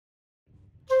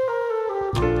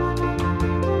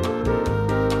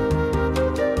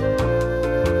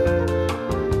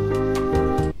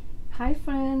Hi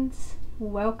friends,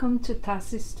 welcome to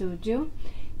TaciStudio,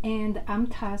 and I'm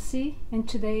Taci, and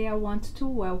today I want to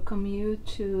welcome you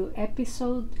to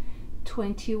episode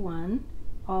 21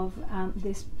 of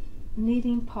this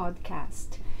knitting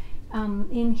podcast.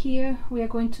 In here we are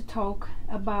going to talk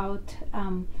about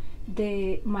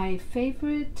my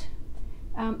favorite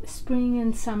spring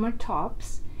and summer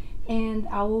tops, and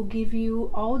I will give you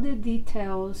all the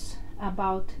details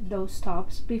about those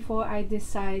tops before I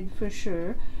decide for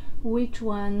sure which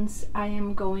ones I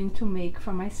am going to make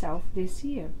for myself this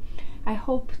year. I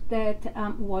hope that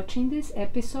watching this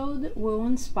episode will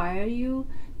inspire you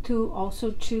to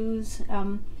also choose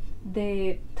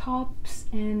the tops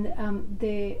and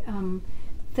the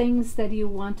things that you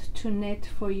want to knit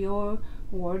for your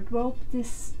wardrobe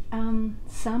this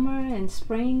summer and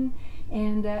spring,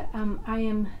 and I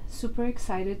am super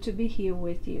excited to be here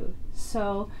with you.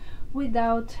 So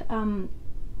without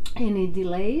any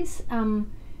delays,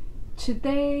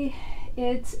 today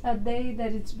it's a day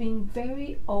that it's been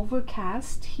very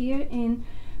overcast here in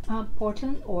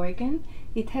Portland, Oregon.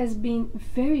 It has been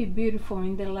very beautiful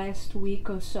in the last week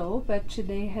or so, but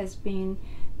today has been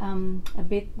a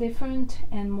bit different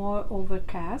and more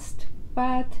overcast,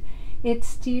 but it's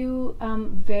still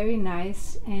very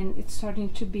nice, and it's starting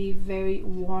to be very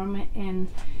warm and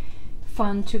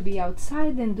fun to be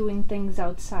outside and doing things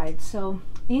outside. So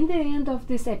in the end of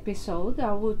this episode,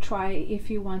 I will try, if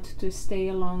you want to stay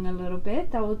along a little bit,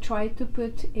 I will try to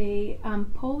put a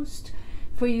post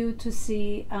for you to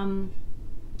see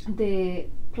the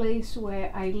place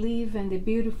where I live and the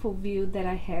beautiful view that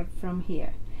I have from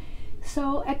here.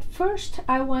 So at first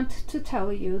I want to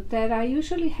tell you that I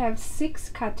usually have 6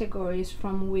 categories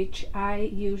from which I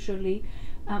usually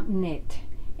knit.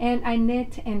 And I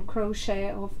knit and crochet,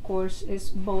 of course, is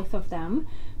both of them,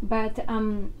 but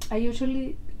I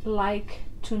usually like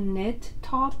to knit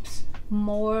tops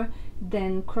more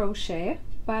than crochet,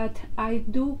 but I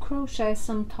do crochet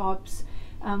some tops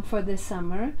for the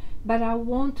summer, but I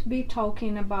won't be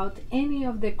talking about any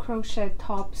of the crochet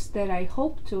tops that I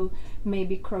hope to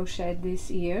maybe crochet this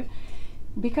year,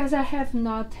 because I have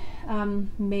not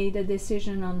made a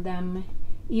decision on them,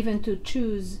 even to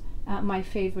choose my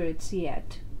favorites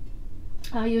yet.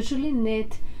 I usually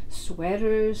knit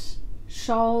sweaters,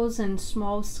 shawls and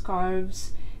small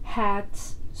scarves,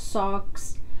 hats,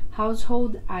 socks,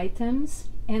 household items,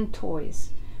 and toys.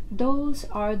 Those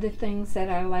are the things that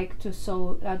I like to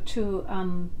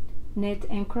knit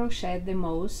and crochet the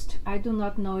most. I do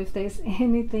not know if there's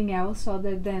anything else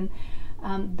other than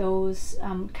those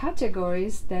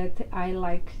categories that I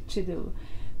like to do.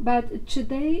 But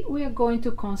today we are going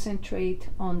to concentrate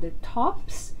on the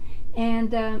tops,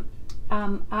 and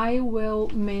I will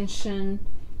mention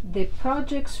the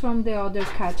projects from the other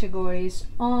categories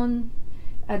on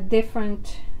a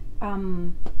different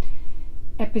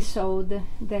episode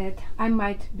that I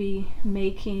might be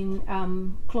making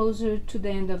closer to the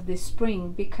end of the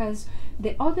spring, because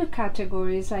the other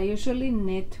categories I usually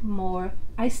knit more.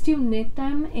 I still knit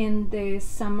them in the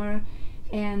summer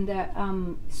and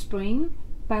spring,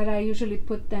 but I usually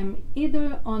put them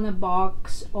either on a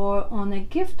box or on a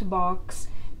gift box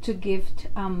to gift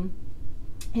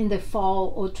in the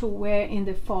fall, or to wear in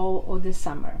the fall or the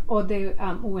summer or the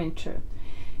winter.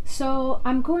 So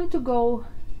I'm going to go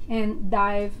and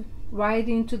dive right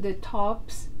into the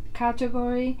tops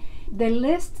category. The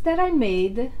list that I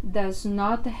made does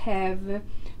not have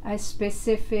a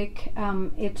specific,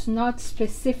 it's not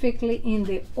specifically in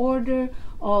the order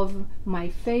of my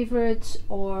favorites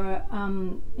or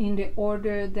in the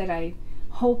order that I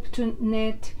hope to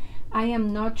knit. I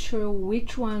am not sure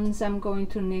which ones I'm going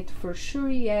to knit for sure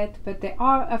yet, but there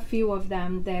are a few of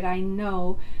them that I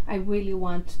know I really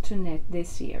want to knit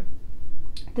this year.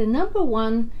 The number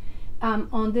one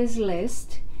on this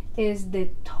list is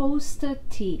the TOLSTA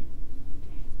tee.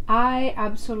 I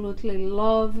absolutely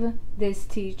love this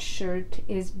t-shirt.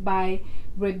 It's by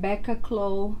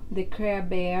Clow, the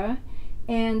Creabea,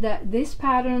 and this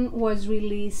pattern was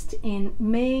released in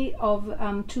May of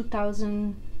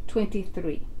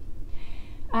 2023.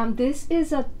 This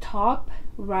is a top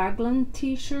raglan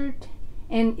t-shirt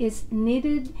and is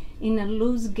knitted in a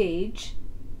loose gauge,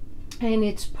 and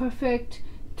it's perfect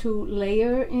to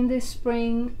layer in the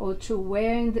spring or to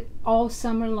wear all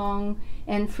summer long,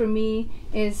 and for me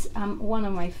is one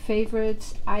of my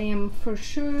favorites. I am for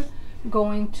sure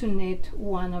going to knit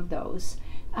one of those.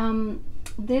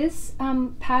 This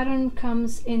pattern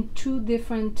comes in 2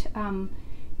 different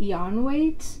yarn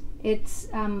weights.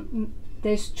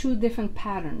 There's 2 different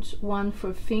patterns, one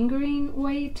for fingering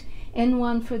weight and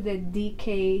one for the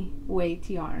DK weight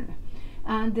yarn.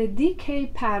 The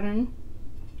DK pattern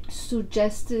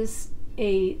suggests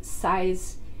a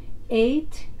size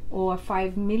 8 or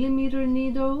 5 millimeter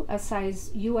needle, a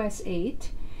size US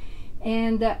 8,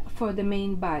 and for the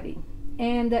main body.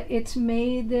 And it's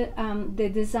made, the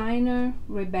designer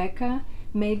Rebecca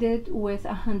made it with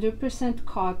 100%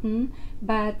 cotton,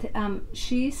 but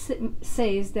she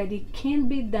says that it can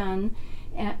be done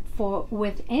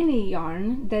with any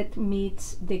yarn that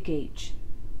meets the gauge.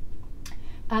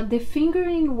 The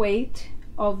fingering weight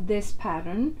of this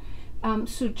pattern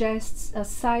suggests a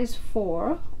size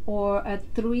 4 or a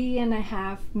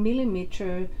 3.5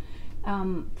 millimeter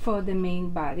for the main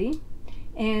body,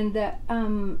 and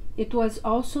it was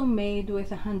also made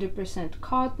with 100%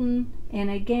 cotton, and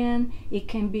again it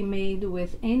can be made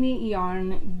with any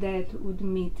yarn that would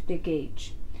meet the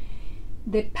gauge.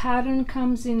 The pattern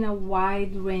comes in a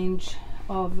wide range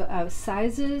of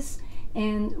sizes,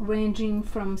 and ranging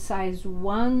from size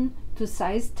 1 to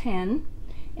size 10,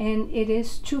 and it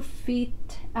is to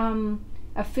fit a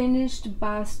finished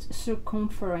bust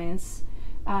circumference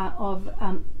of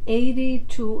 80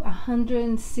 to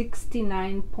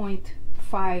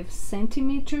 169.5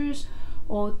 centimeters,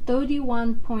 or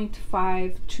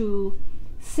 31.5 to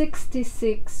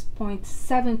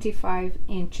 66.75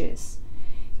 inches.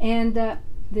 And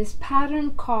this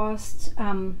pattern costs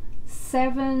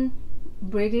 7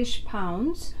 British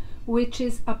pounds, which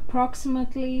is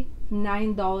approximately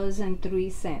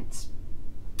 $9.03.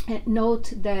 And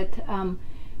note that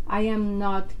I am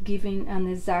not giving an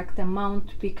exact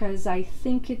amount because I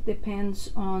think it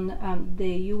depends on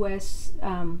the US,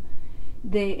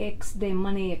 the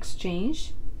money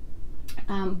exchange,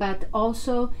 but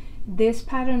also this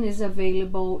pattern is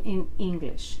available in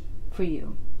English for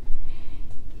you.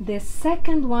 The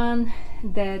second one,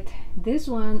 this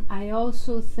one I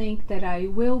also think that I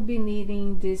will be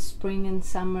needing this spring and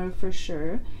summer for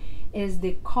sure, is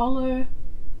the Collar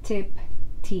Tip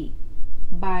Tee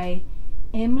by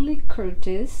Emily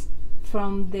Curtis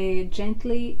from the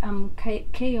Gently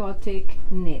Chaotic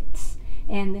Knits.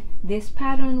 And this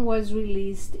pattern was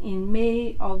released in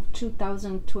May of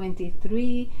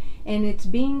 2023, and it's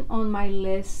been on my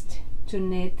list to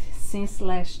knit since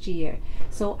last year.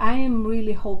 So I am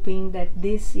really hoping that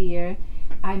this year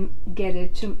I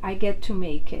get to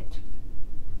make it.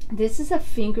 This is a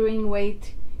fingering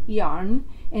weight yarn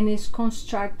and is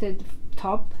constructed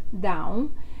top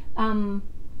down. I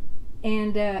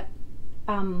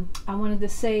wanted to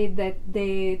say that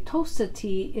the TOLSTA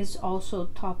tee is also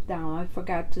top down. I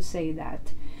forgot to say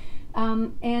that.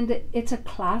 And it's a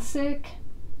classic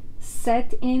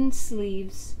set-in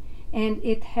sleeves, and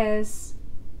it has,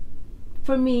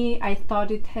 for me, I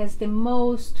thought it has the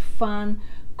most fun,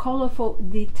 colorful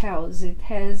details. It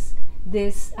has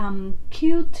this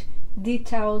cute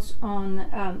details on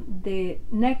the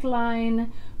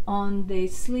neckline, on the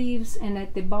sleeves, and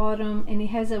at the bottom, and it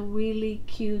has a really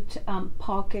cute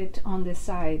pocket on the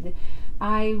side.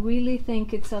 I really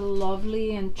think it's a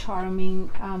lovely and charming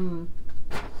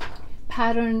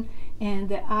pattern,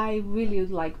 and I really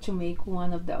would like to make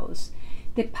one of those.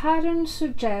 The pattern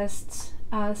suggests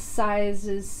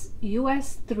sizes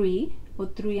US 3 or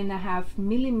 3.5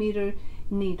 millimeter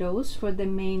needles for the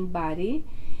main body.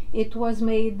 It was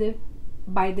made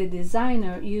by the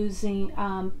designer using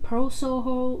Pro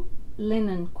Soho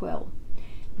linen quill,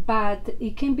 but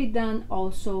it can be done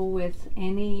also with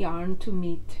any yarn to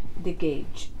meet the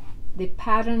gauge. The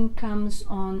pattern comes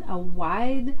on a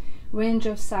wide range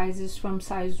of sizes from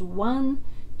size 1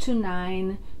 to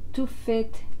 9 to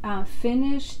fit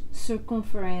finished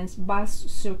circumference, bust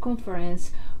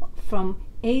circumference from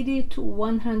 80 to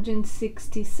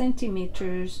 160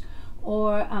 centimeters,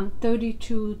 or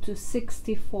 32 to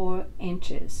 64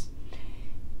 inches.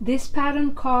 This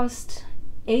pattern costs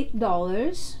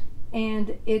 $8,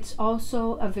 and it's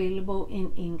also available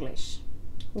in English.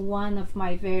 One of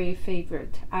my very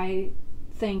favorite. I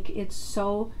think it's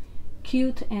so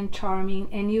cute and charming,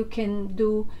 and you can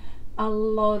do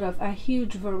a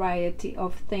huge variety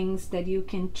of things that you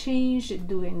can change,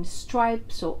 doing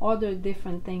stripes or other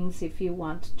different things if you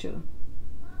want to.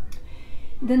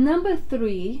 The number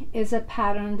 3 is a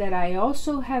pattern that I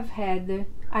also have had.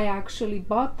 I actually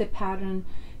bought the pattern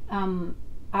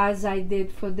as I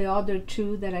did for the other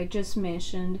 2 that I just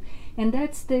mentioned, and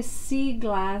that's the Sea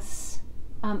Glass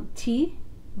Tee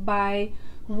by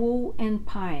Wool and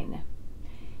Pine.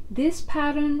 This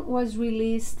pattern was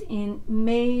released in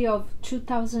May of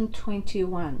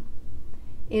 2021.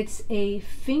 It's a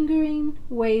fingering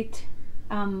weight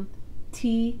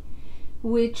tee,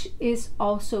 which is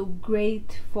also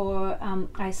great for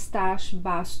a stash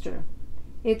buster.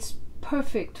 It's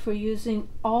perfect for using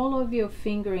all of your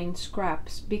fingering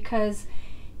scraps because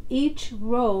each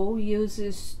row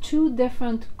uses 2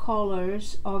 different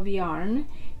colors of yarn,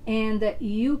 and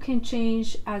you can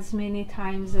change as many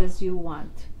times as you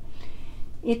want.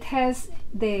 It has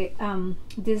the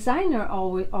designer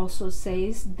also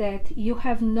says that you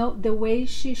have the way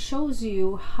she shows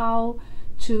you how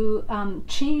to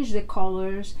change the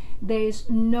colors, there's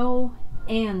no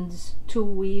ends to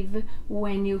weave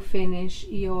when you finish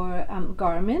your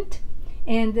garment.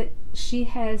 And she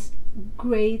has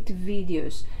great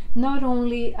videos, not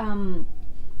only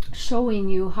showing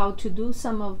you how to do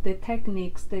some of the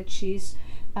techniques that she's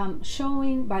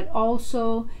showing, but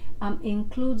also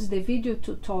includes the video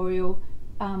tutorial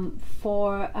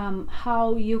for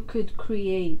how you could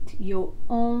create your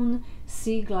own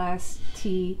sea glass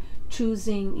tee,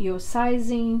 choosing your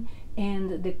sizing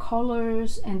and the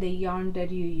colors and the yarn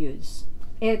that you use.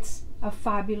 It's a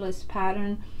fabulous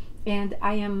pattern, and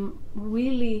I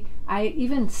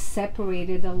even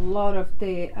separated a lot of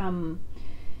the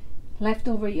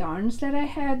leftover yarns that I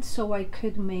had so I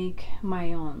could make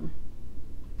my own.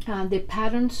 The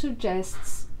pattern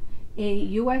suggests a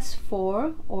US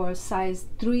 4 or size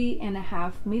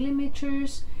 3.5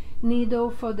 millimeters needle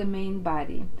for the main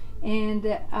body, and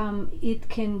it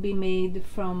can be made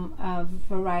from a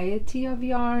variety of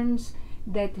yarns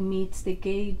that meets the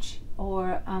gauge,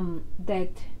 or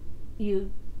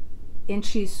and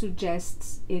she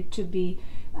suggests it to be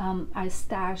a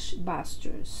stash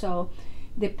buster. So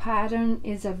the pattern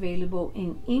is available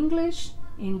in English,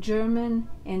 in German,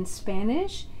 and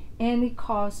Spanish, and it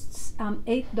costs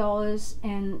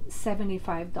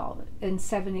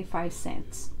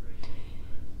 $8.75.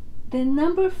 The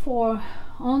number 4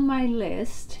 on my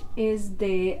list is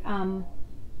the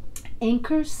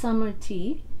Anchor Summer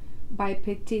Tee by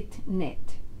Petite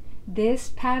Knit. This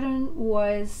pattern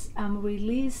was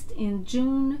released in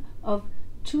June of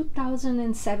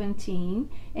 2017,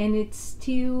 and it's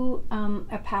still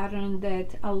a pattern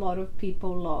that a lot of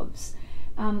people loves.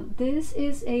 This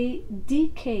is a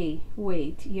DK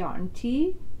weight yarn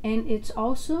tee, and it's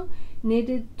also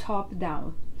knitted top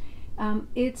down.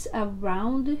 It's a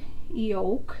round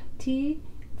yoke tee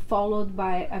followed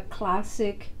by a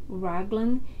classic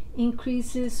raglan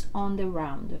increases on the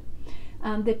round.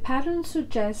 The pattern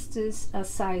suggests a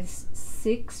size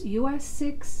 6 US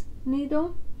 6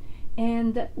 needle,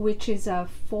 and which is a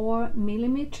 4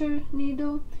 millimeter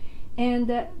needle, and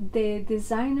the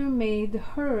designer made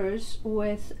hers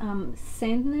with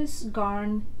Sandnes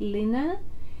garn linen,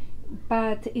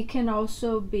 but it can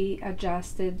also be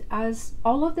adjusted, as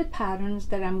all of the patterns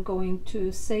that I'm going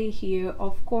to say here.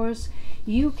 Of course,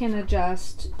 you can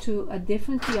adjust to a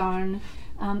different yarn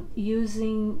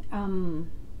using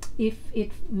if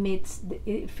it meets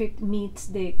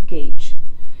the gauge.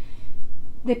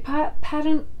 The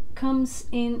pattern comes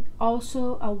in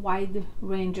also a wide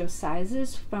range of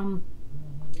sizes, from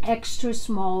extra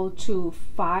small to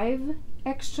 5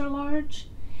 extra large,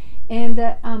 and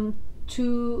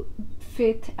to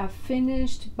fit a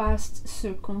finished bust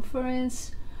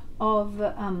circumference of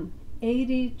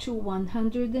 80 to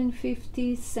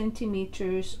 150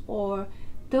 centimeters, or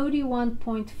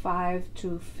 31.5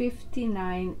 to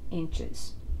 59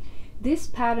 inches. This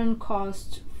pattern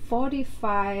costs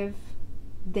 45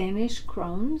 Danish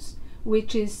krones,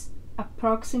 which is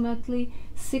approximately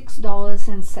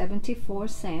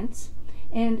 $6.74,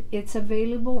 and it's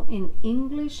available in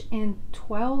English and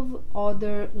 12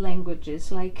 other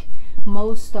languages, like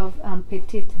most of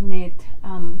Petite Knit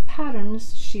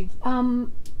patterns.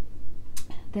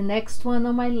 The next one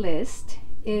on my list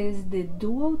is the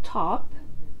Duo Top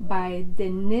by the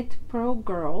Knit Pro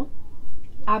Girl.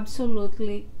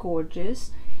 Absolutely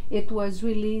gorgeous. It was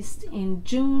released in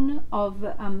June of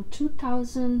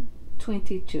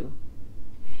 2022.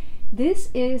 This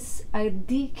is a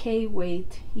DK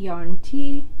weight yarn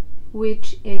tee,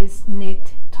 which is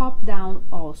knit top down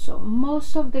also.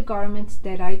 Most of the garments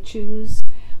that I choose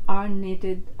are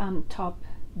knitted top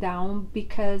down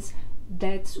because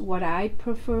that's what I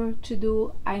prefer to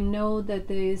do. I know that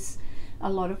there's a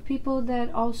lot of people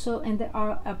that also, and there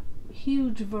are a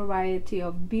huge variety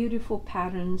of beautiful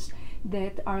patterns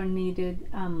that are knitted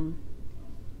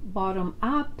bottom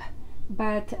up,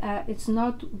 but it's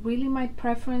not really my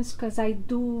preference, because I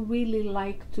do really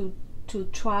like to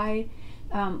try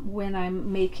when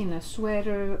I'm making a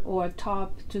sweater or a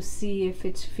top to see if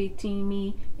it's fitting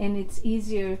me, and it's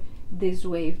easier this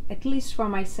way, at least for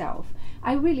myself.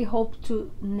 I really hope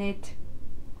to knit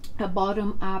a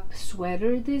bottom up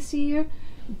sweater this year,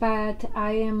 but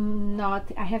I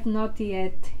have not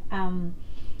yet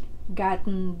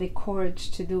gotten the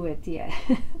courage to do it yet.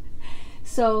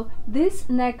 So this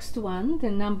next one, the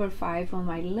number 5 on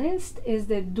my list, is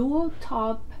the Duo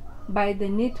Top by the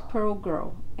Knit Pearl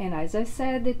Girl, and as I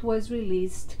said, it was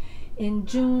released in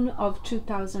June of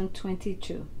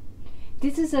 2022.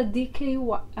 This is a DK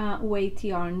weight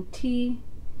yarn tee,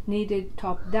 knitted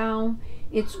top down.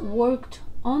 It's worked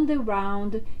on the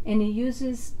round and it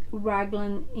uses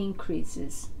raglan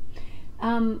increases.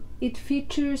 It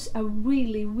features a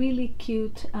really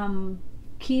cute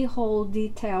keyhole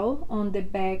detail on the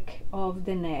back of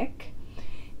the neck,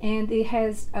 and it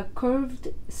has a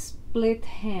curved split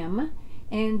hem,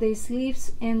 and the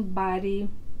sleeves and body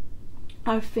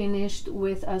are finished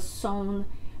with a sewn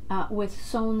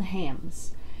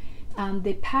hems.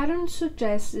 The pattern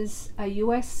suggests a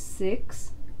US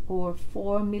 6 or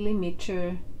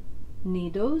 4mm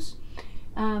needles,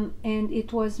 and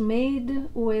it was made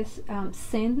with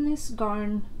Sandness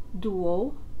Garn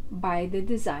Duo by the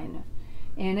designer.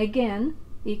 And again,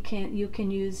 you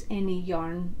can use any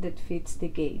yarn that fits the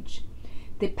gauge.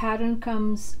 The pattern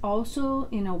comes also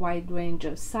in a wide range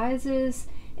of sizes,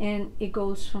 and it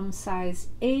goes from size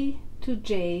A to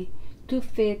J to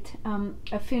fit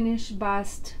a finished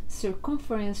bust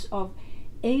circumference of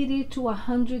 80 to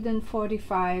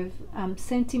 145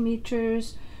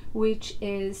 centimeters, which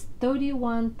is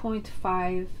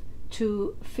 31.5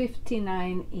 to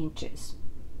 59 inches.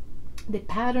 The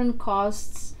pattern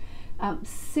costs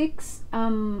 6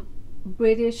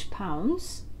 British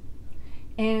pounds,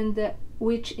 and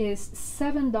which is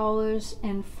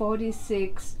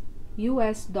 $7.46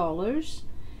 US dollars,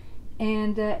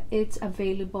 and it's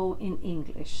available in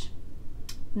English.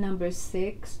 Number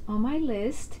 6 on my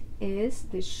list is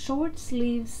the short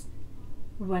sleeves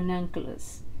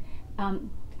ranunculus.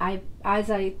 As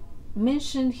I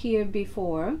mentioned here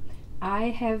before, I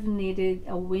have knitted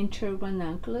a winter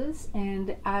ranunculus,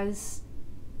 and as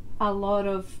a lot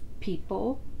of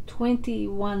people,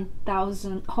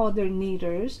 21,000 other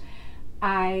knitters,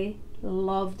 I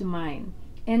loved mine,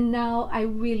 and now I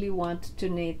really want to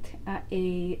knit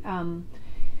a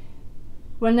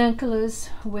ranunculus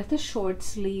with the short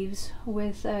sleeves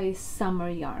with a summer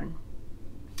yarn.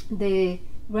 The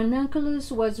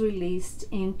ranunculus was released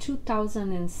in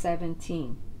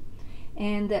 2017,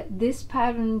 and this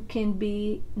pattern can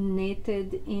be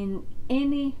knitted in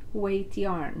any weight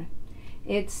yarn.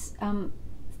 It's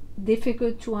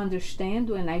difficult to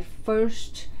understand. When I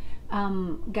first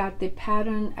got the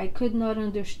pattern, I could not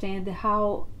understand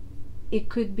how it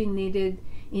could be knitted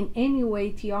in any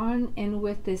weight yarn and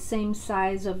with the same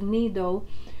size of needle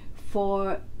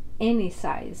for any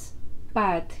size,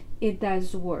 but it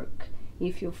does work.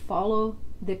 If you follow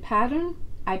the pattern,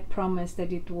 I promise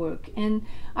that it works. And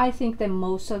I think that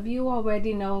most of you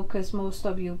already know, because most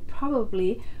of you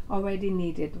probably already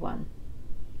knitted one.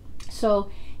 So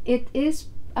it is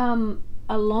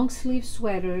a long sleeve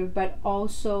sweater, but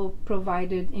also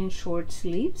provided in short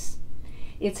sleeves.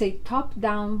 It's a top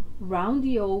down round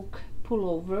yoke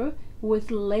pullover with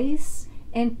lace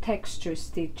and texture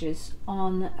stitches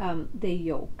on the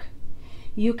yoke.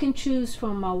 You can choose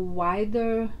from a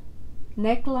wider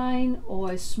neckline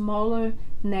or a smaller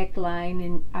neckline,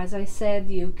 and as I said,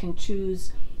 you can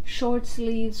choose short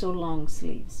sleeves or long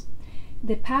sleeves.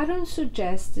 The pattern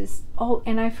suggests, oh,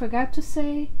 and I forgot to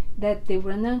say that the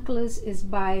ranunculus is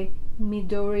by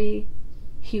Midori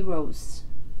Heroes.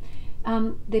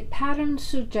 The pattern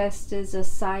suggests a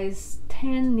size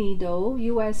 10 needle,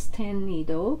 US 10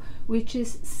 needle, which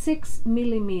is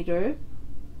 6mm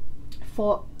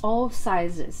for all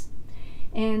sizes.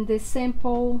 And the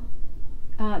samples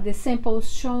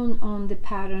shown on the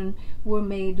pattern were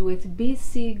made with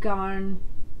BC Garn,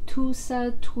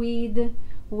 Tusa Tweed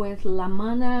with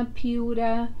Lamana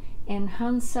Piura and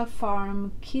Hansa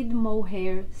Farm Kid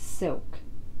Mohair Silk.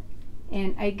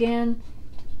 And again,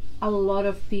 a lot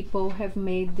of people have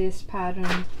made this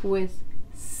pattern with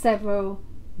several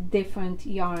different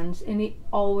yarns, and it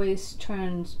always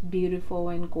turns beautiful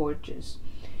and gorgeous.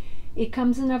 It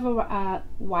comes in a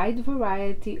wide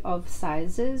variety of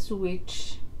sizes,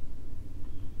 which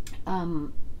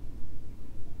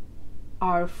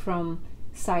are from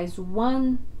size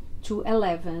 1 to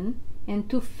 11, and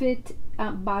to fit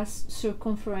bust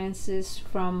circumferences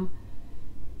from,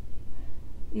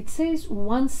 it says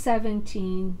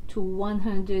 117 to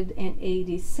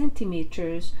 180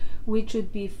 centimeters, which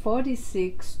would be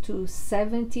 46 to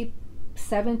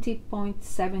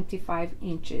 70.75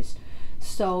 inches.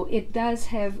 So it does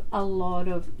have a lot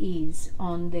of ease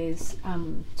on this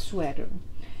sweater.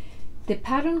 The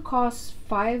pattern costs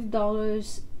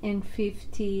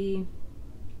 $5.50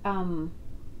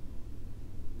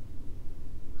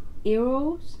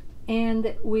 euros,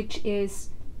 and which is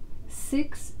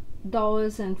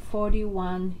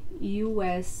 $6.41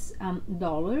 US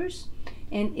dollars,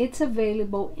 and it's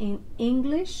available in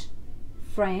English,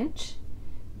 French,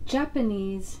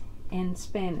 Japanese, and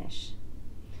Spanish.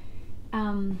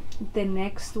 The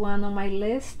next one on my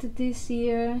list this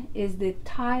year is the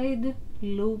Tide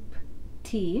Loop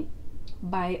Tea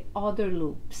by Other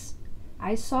Loops.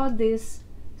 I saw this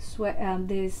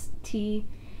tea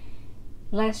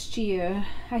last year,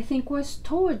 I think was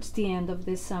towards the end of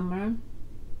the summer,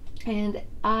 and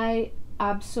I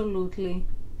absolutely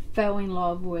fell in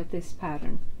love with this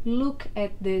pattern. Look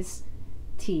at this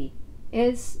tea,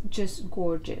 it's just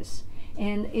gorgeous,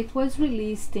 and it was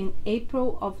released in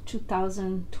April of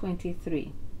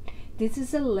 2023. This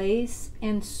is a lace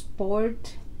and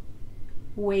sport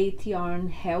weight yarn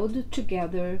held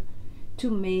together to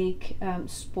make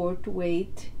sport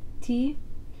weight tea,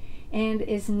 and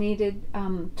is knitted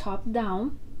top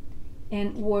down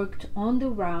and worked on the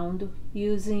round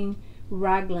using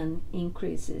raglan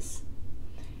increases.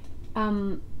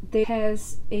 There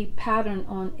has a pattern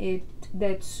on it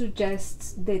that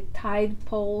suggests the tide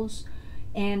poles,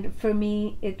 and for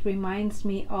me it reminds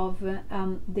me of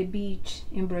the beach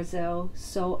in Brazil,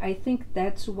 so I think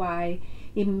that's why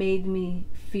it made me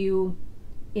feel,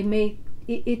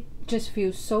 it just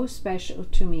feels so special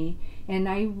to me, and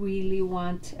I really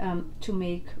want to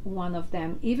make one of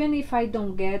them. Even if I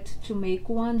don't get to make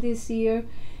one this year,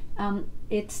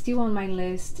 it's still on my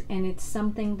list, and it's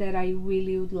something that I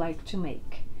really would like to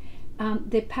make.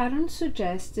 The pattern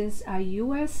suggests a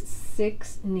US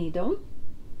 6 needle,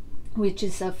 which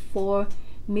is a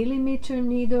 4mm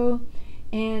needle,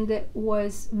 and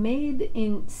was made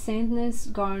in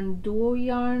Sandnes Garn Duo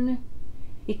yarn.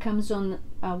 It comes on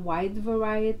a wide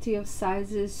variety of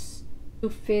sizes to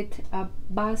fit a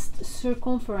bust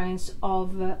circumference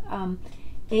of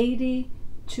 80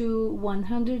 to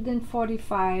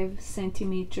 145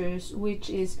 centimeters, which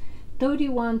is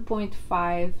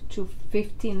 31.5 to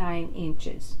 59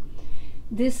 inches.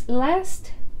 These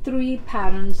last three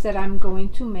patterns that I'm going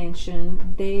to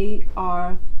mention, they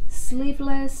are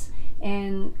sleeveless,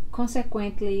 and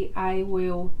consequently I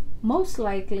will most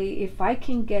likely, if I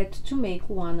can get to make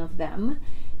one of them,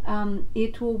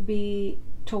 it will be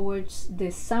towards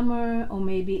this summer or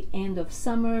maybe end of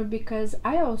summer, because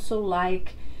I also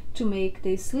like to make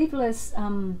the sleeveless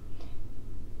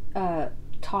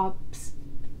tops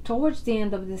towards the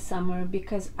end of the summer,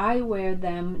 because I wear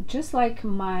them just like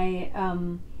my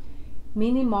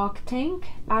mini mock tank.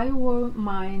 I wore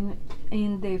mine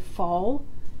in the fall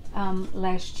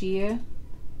last year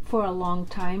for a long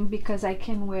time, because I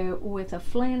can wear with a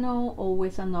flannel or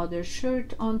with another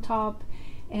shirt on top,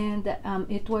 and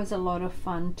it was a lot of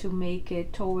fun to make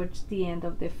it towards the end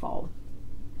of the fall.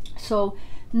 So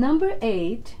number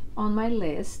 8 on my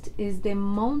list is the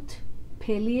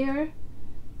Montpellier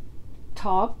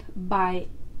top by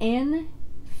N.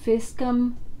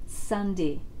 Fiscum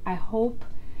Sunday. I hope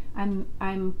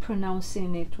I'm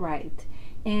pronouncing it right,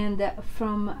 and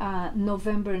from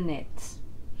November Knits.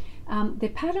 The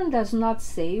pattern does not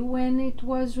say when it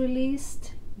was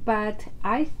released, but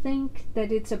I think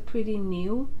that it's a pretty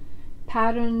new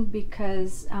pattern,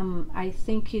 because I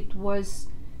think it was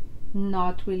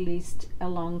not released a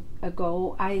long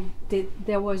ago.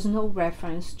 There was no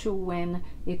reference to when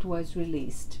it was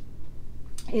released.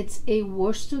 It's a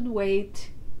worsted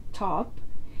weight top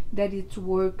that it's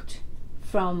worked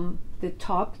from the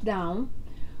top down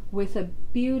with a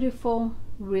beautiful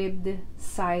ribbed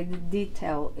side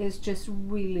detail. It's just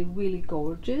really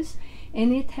gorgeous,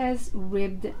 and it has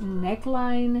ribbed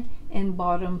neckline and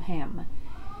bottom hem.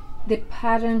 The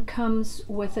pattern comes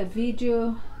with a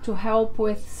video to help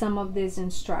with some of these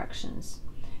instructions.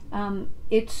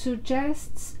 It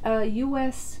suggests a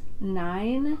US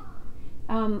 9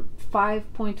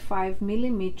 5.5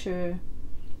 millimeter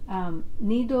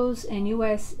needles and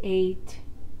US 8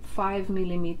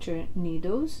 5mm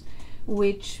needles,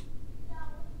 which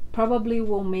probably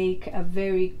will make a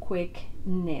very quick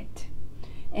knit.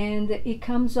 And it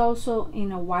comes also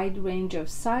in a wide range of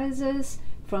sizes,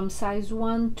 from size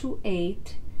 1 to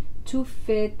 8, to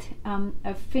fit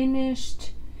a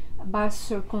finished bust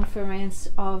circumference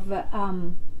of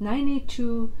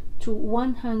 92 to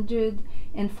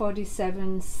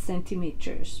 147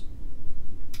 centimeters.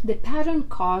 The pattern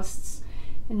costs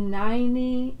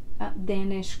 90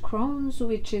 Danish krones,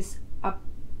 which is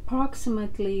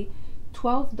approximately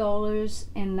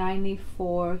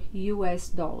 $12.94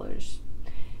 US,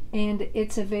 and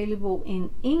it's available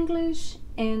in English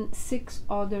and 6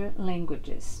 other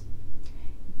languages.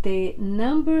 The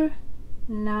number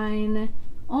 9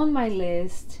 on my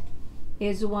list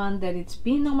is one that it's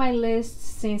been on my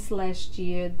list since last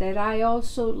year, that I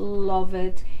also love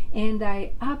it, and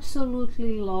I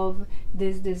absolutely love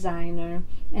this designer,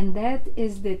 and that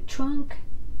is the Trunk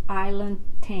Island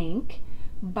Tank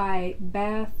by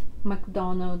Beth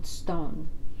McDonald Stone.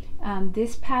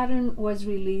 This pattern was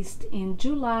released in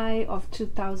July of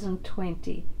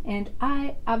 2020, and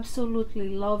I absolutely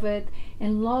love it,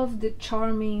 and love the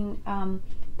charming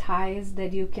ties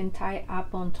that you can tie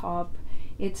up on top.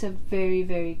 It's a very,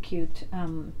 very cute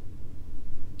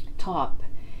top.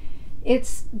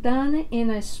 It's done in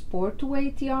a sport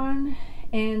weight yarn,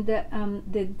 and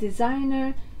the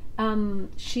designer,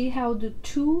 she held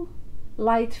two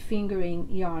light fingering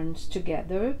yarns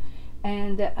together,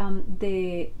 and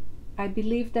I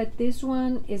believe that this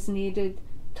one is knitted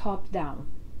top down.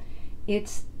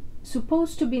 It's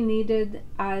supposed to be knitted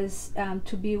as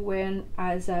to be worn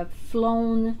as a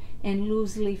flown and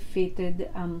loosely fitted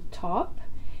top,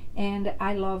 and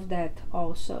I love that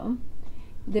also.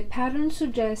 The pattern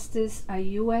suggests a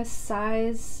US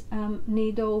size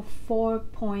needle,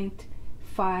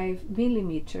 4.5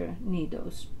 millimeter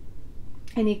needles,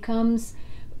 and it comes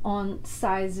on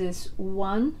sizes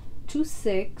 1 to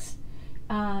 6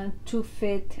 to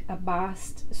fit a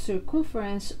bust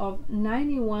circumference of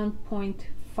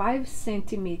 91.5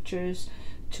 centimeters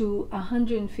to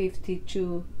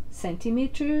 152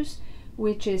 centimeters,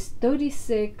 which is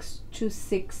 36 to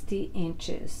 60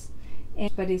 inches.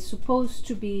 But it's supposed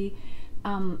to be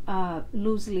a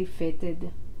loosely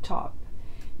fitted top.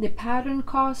 The pattern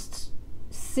costs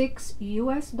 $6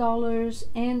 US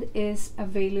and is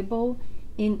available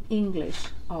in English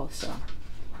also.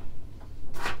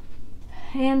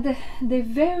 And the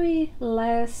very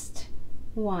last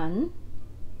one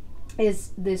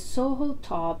is the Soho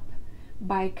top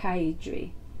by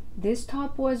Kaidri. This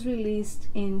top was released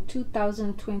in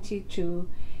 2022,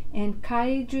 and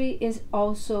Kaidri is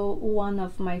also one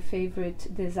of my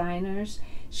favorite designers.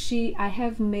 I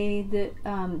have made the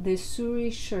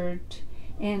Suri shirt,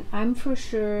 and I'm for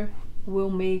sure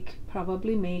will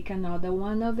probably make another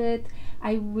one of it.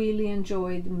 I really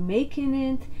enjoyed making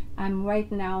it. I'm right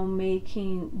now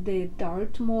making the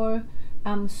Dartmoor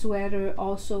sweater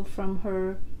also from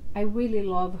her. I really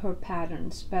love her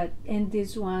patterns, and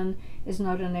this one is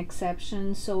not an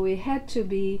exception, so it had to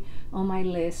be on my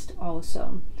list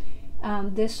also.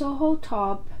 The Soho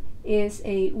top is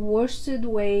a worsted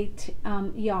weight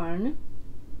yarn,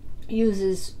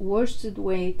 uses worsted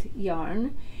weight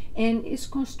yarn, and is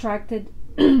constructed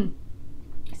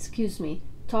excuse me,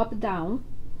 top down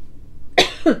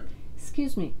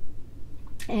excuse me,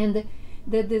 and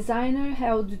the designer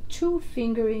held two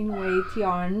fingering weight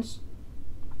yarns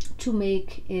to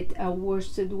make it a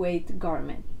worsted weight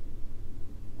garment.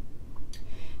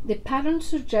 The pattern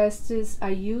suggests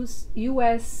a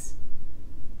US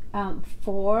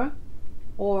 4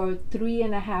 or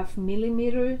 3.5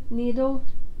 millimeter needle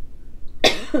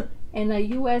and a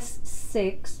US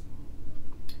 6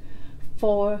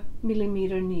 4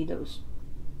 millimeter needles.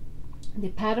 The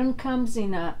pattern comes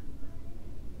in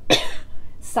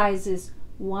sizes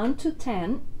 1 to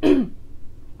 10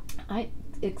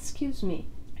 excuse me,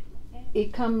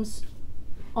 it comes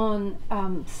on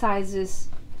sizes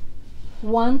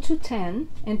 1 to 10,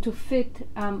 and to fit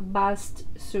bust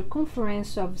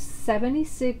circumference of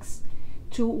 76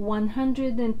 to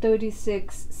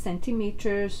 136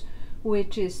 centimeters,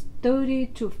 which is 30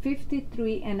 to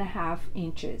 53.5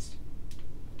 inches.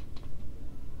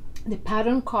 The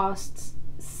pattern costs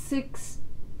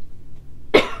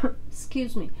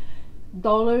excuse me,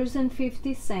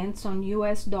 $50 on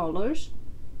US dollars,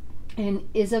 and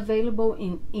is available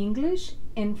in English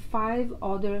and 5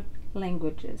 other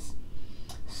languages.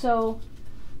 So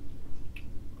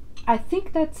I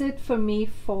think that's it for me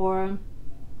for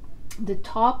the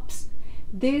tops.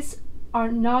 These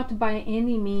are not by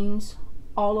any means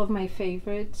all of my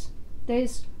favorites.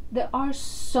 There are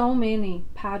so many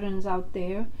patterns out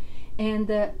there, and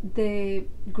the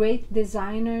great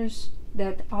designers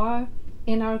that are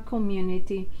in our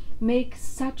community make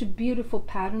such beautiful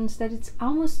patterns that it's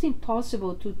almost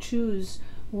impossible to choose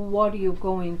what you're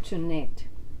going to knit.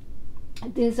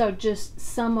 These are just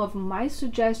some of my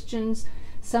suggestions,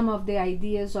 some of the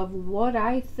ideas of what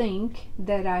I think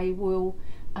that I will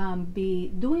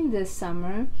be doing this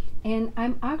summer, and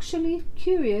I'm actually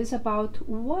curious about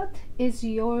what is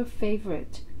your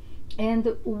favorite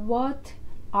and what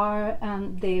are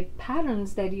the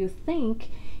patterns that you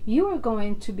think you are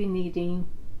going to be needing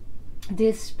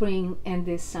this spring and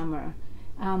this summer.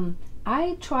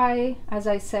 I try, as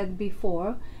I said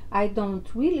before, I don't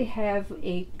really have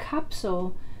a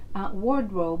capsule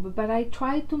wardrobe, but I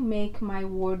try to make my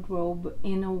wardrobe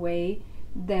in a way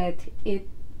that it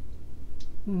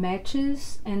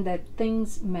matches and that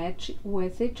things match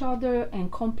with each other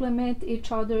and complement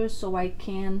each other, so I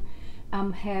can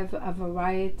have a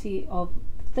variety of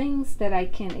things that I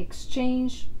can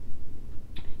exchange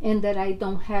and that I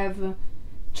don't have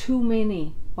too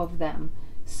many of them.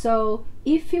 So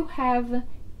if you have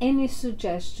any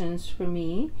suggestions for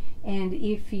me, and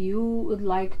if you would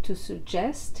like to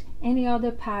suggest any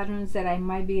other patterns that I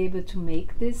might be able to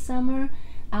make this summer,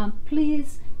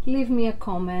 please leave me a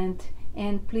comment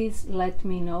and please let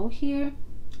me know here.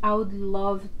 I would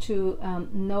love to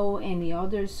know any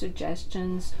other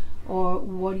suggestions or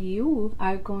what you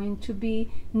are going to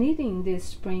be needing this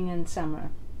spring and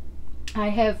summer.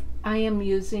 I am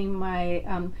using my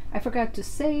I forgot to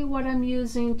say what I'm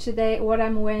using today, what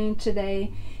I'm wearing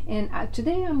today, and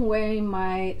today I'm wearing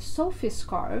my Sophie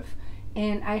scarf,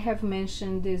 and I have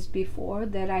mentioned this before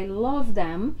that I love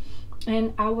them,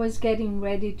 and I was getting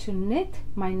ready to knit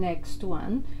my next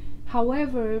one.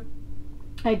 However,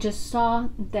 I just saw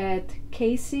that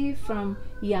Casey from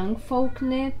Young Folk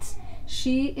Knits,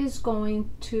 she is going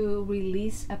to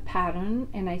release a pattern,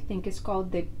 and I think it's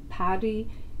called the party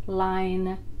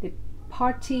line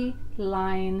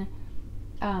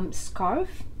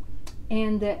scarf,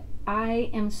 and I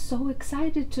am so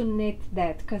excited to knit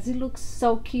that because it looks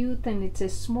so cute, and it's a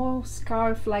small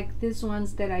scarf like these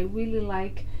ones that I really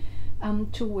like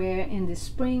to wear in the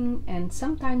spring and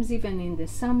sometimes even in the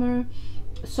summer.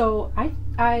 So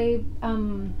I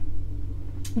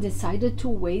decided to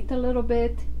wait a little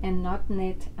bit and not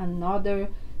knit another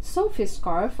Sophie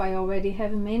scarf. I already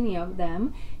have many of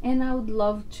them, and I would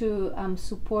love to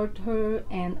support her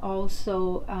and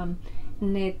also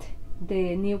knit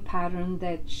the new pattern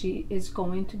that she is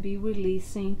going to be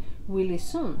releasing really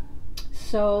soon.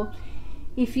 So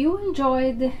if you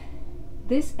enjoyed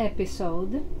this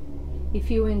episode,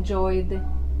 if you enjoyed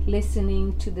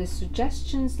listening to the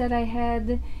suggestions that I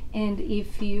had, and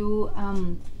if you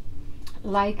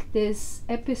like this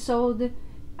episode,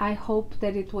 I hope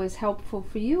that it was helpful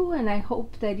for you, and I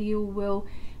hope that you will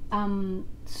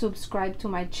subscribe to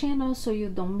my channel so you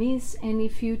don't miss any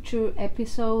future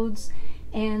episodes,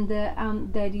 and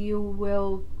that you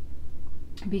will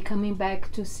be coming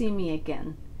back to see me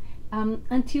again.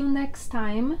 Until next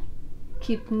time,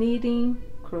 keep knitting,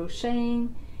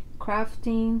 crocheting,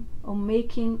 crafting, or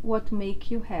making what makes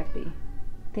you happy.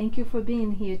 Thank you for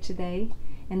being here today,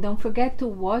 and don't forget to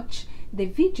watch the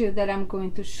video that I'm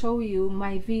going to show you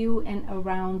my view and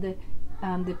around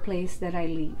the place that I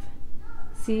live.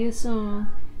 See you soon.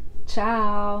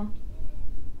 Ciao.